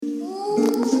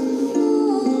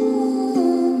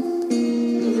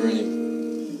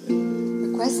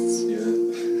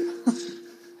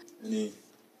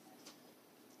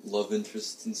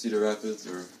interest in Cedar Rapids,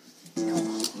 or No.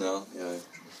 no? Yeah.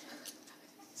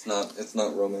 It's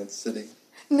not Romance City.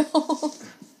 No.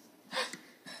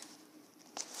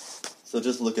 So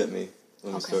just look at me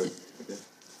when we Okay. start. Okay.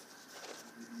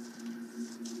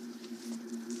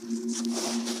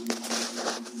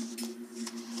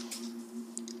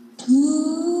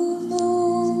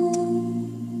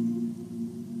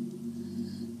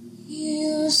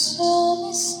 You saw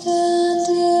me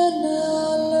standing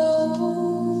alone,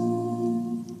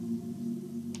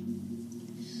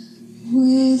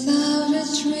 without a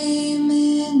dream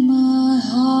in my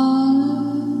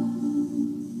heart,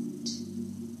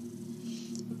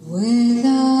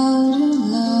 without a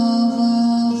love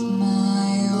of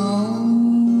my own.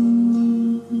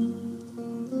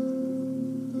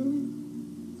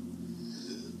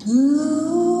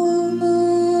 Blue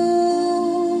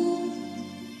moon,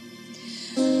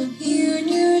 you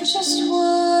knew just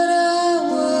what I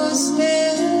was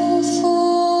there for.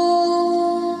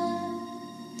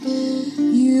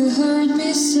 You heard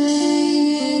me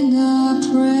saying I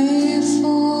pray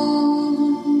for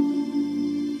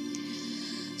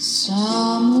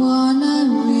someone I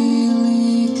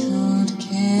really could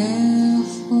care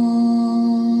for.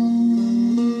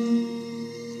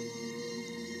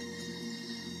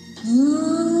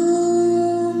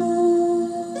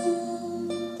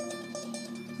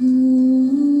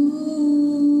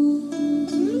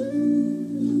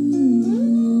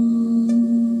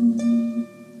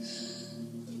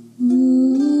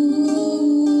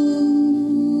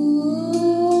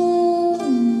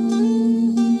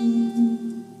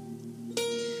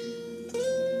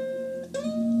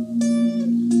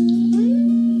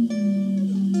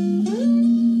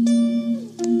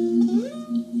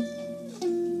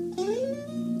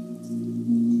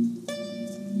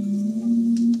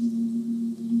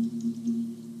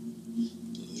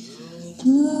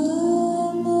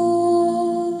 Blue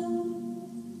moon,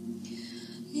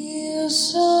 you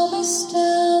saw me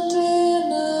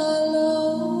standing alone,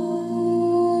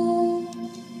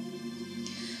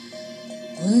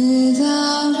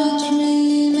 without a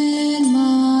dream in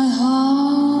my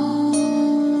heart,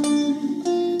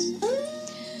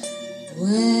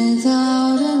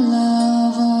 without a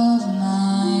love of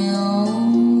my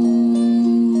own.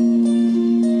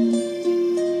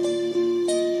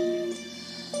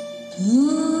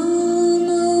 Blue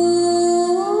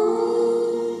moon,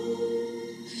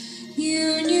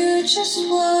 you knew just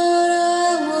what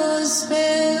I was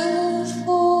there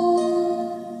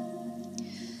for.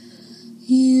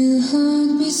 You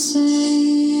heard me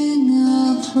saying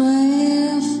a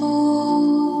prayer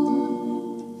for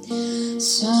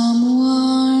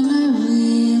someone I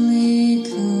really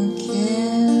could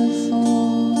care for.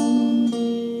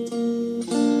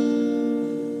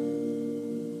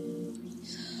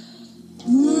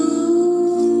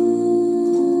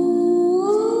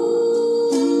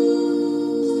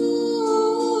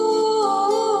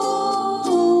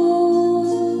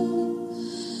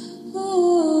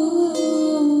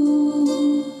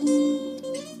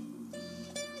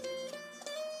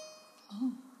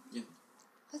 Oh, Yeah.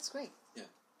 that's great. Yeah.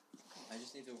 I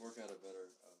just need to work out a better